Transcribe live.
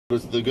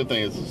But the good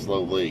thing is it's a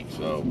slow leak,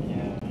 so.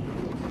 Yeah.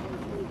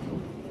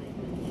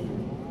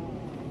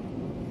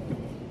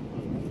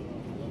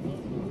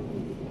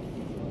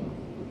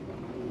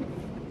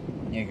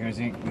 Yeah, because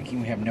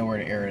we have nowhere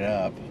to air it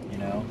up, you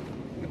know?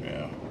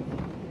 Yeah.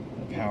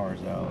 The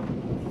power's out.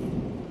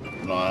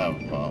 No, I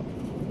have a pump.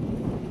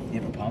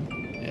 You have a pump?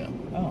 Yeah.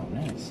 Oh,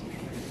 nice.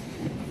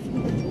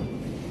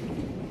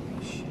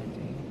 Shit,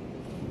 dude.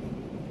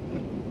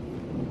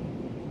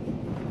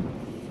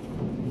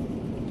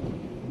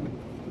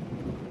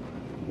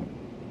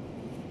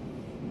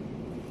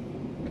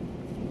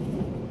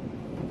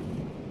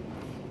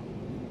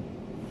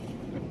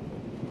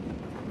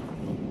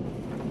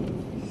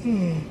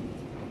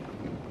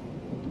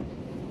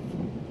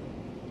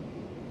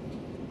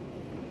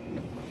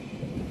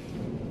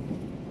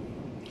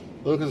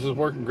 Look, this is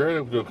working great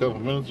up to a couple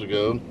minutes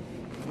ago.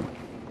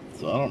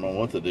 So I don't know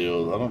what the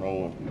deal is. I don't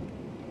know.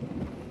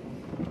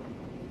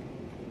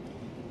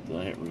 Did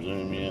I hit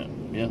resume yet?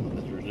 Yeah,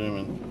 it's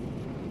resuming.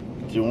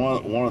 See,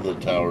 one of the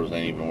towers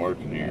ain't even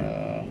working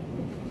here.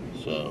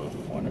 So.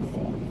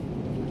 Wonderful.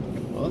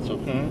 Well, that's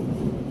okay.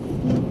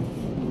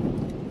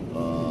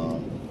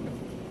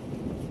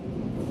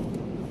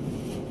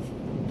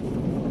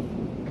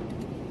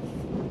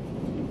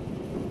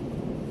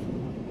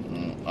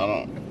 I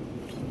don't.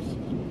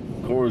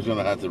 Corey's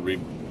gonna have to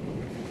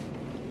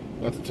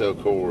tell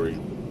Corey.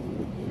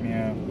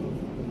 Yeah.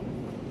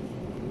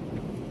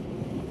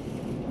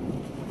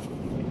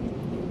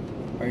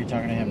 Are you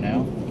talking to him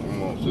now? I'm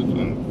gonna sit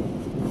there.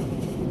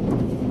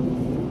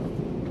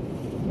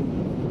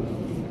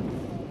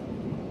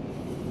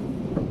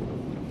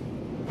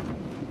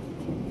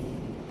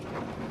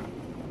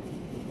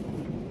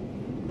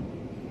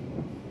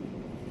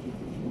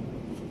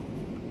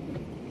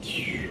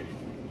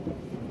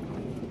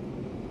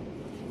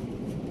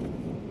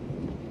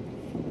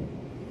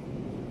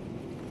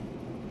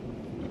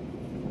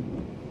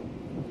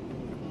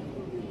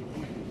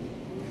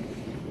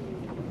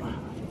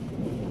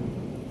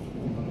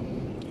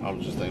 I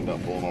was just thinking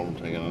about pulling over and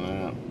taking a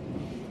nap.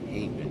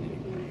 He ain't been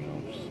anywhere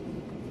else.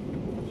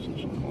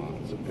 Such a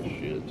classic of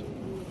shit.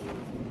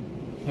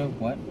 Who?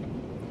 What?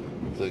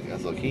 I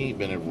was like, he ain't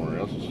been everywhere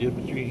else. Yeah,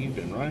 but he's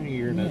been right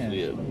here and that's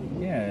it.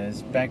 Yeah,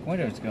 his back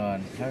window's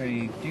gone. How do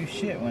you do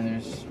shit when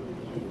there's...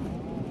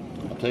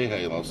 I'll tell you how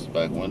he lost his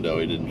back window.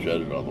 He didn't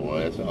shut it all the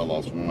way. That's how I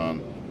lost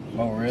mine.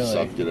 Oh, really?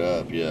 Sucked it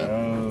up, yeah.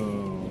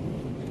 Oh.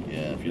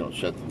 Yeah, if you don't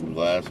shut the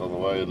glass all the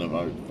way and then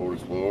my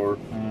 40th floor,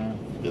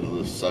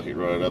 it'll just suck it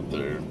right up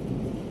there.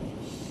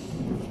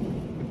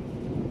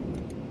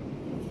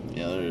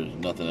 Yeah, there's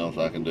nothing else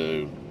I can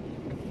do.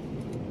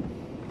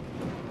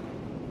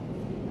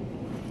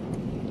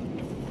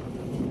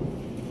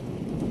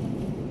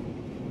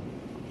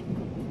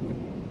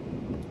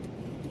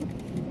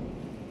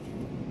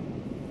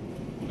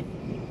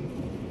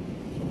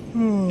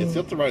 It's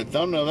got the right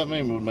thumbnail. That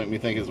would make me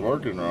think it's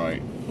working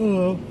right.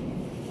 Hello.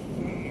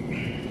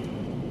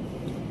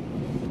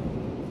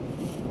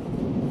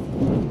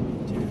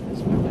 Dude, this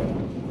window.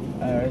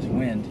 Oh, there's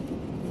wind.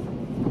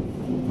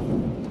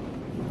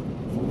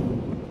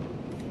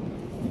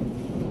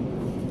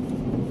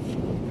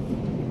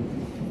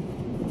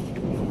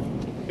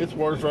 It's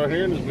worse right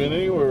here than it's been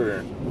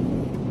anywhere.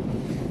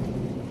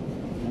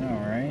 All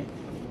right.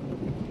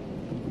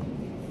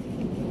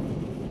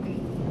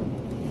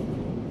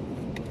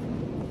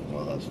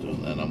 While that's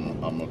doing that,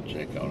 I'm gonna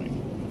check on him.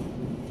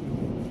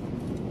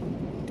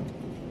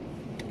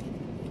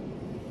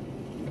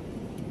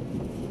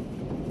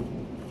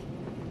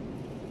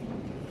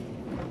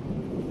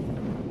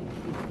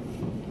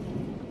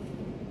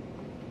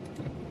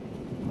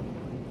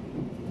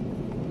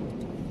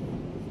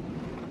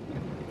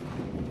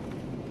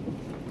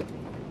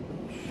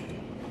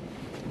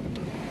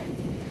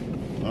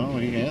 Oh,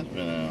 he has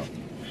been out.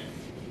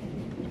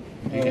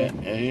 Yeah,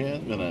 he has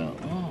been out.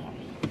 Oh.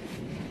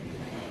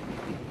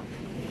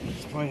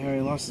 That's probably how he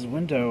lost his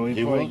window.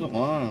 He wasn't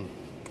lying.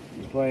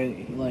 He's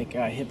probably like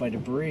got hit by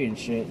debris and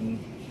shit.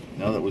 And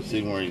now that we've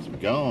seen where he's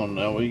gone,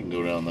 now we can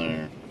go down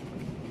there.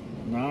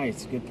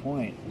 Nice, good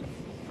point.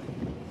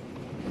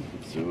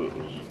 Let's see what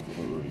were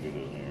we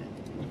doing here?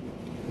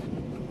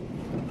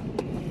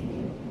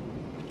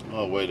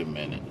 Oh, wait a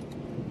minute.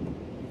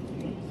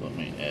 Something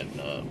ain't adding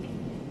up.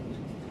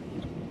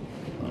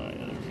 Alright,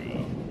 there we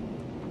go.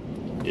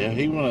 Yeah,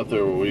 he went up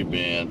there where we've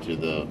been to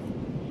the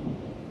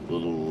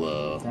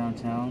little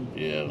downtown.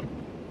 Yeah,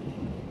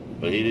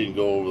 but he didn't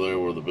go over there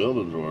where the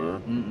buildings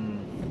were.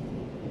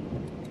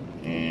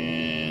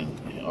 And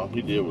all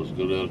he did was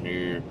go down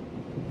here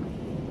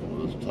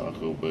where this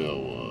Taco Bell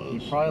was.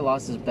 He probably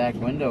lost his back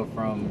window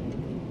from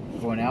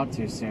going out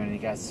too soon and he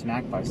got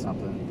smacked by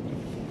something.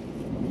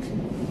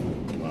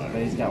 Right.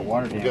 But he's got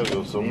water damage. You gotta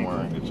go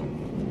somewhere and get some.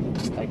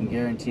 I can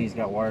guarantee he's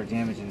got water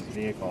damage in his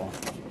vehicle.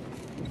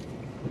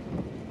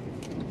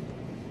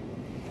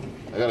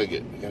 I gotta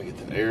get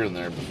the air in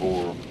there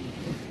before.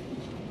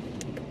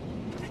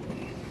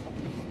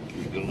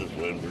 He's going this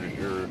way, I'm pretty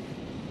sure.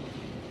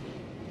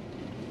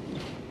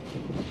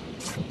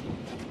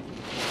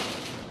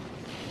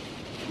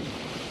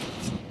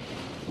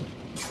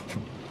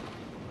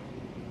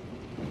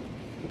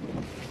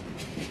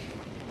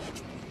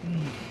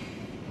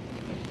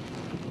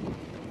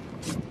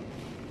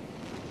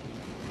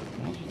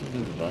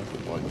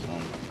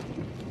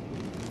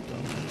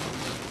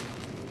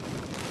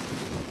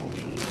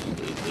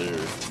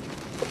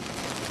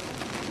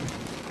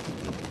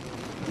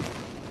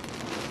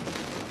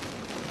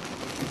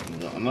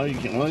 know you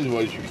can. One of these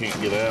ways you can't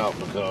get out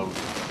because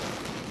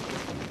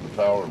the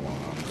power lines.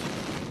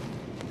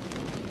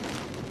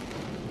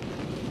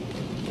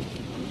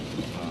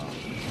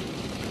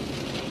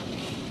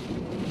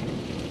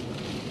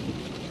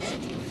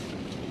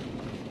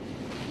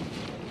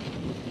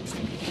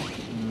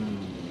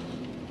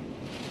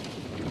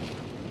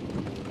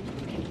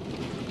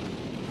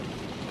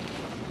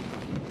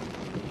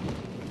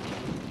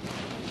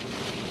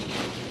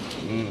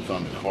 It's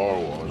on the car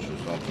wash or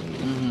something.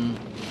 Mm-hmm.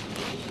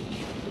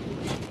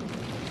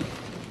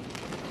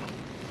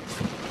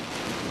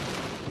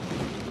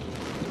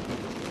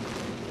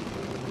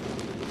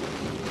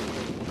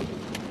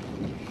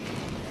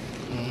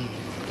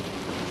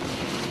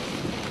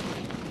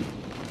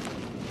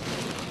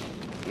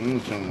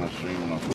 Turn my stream off.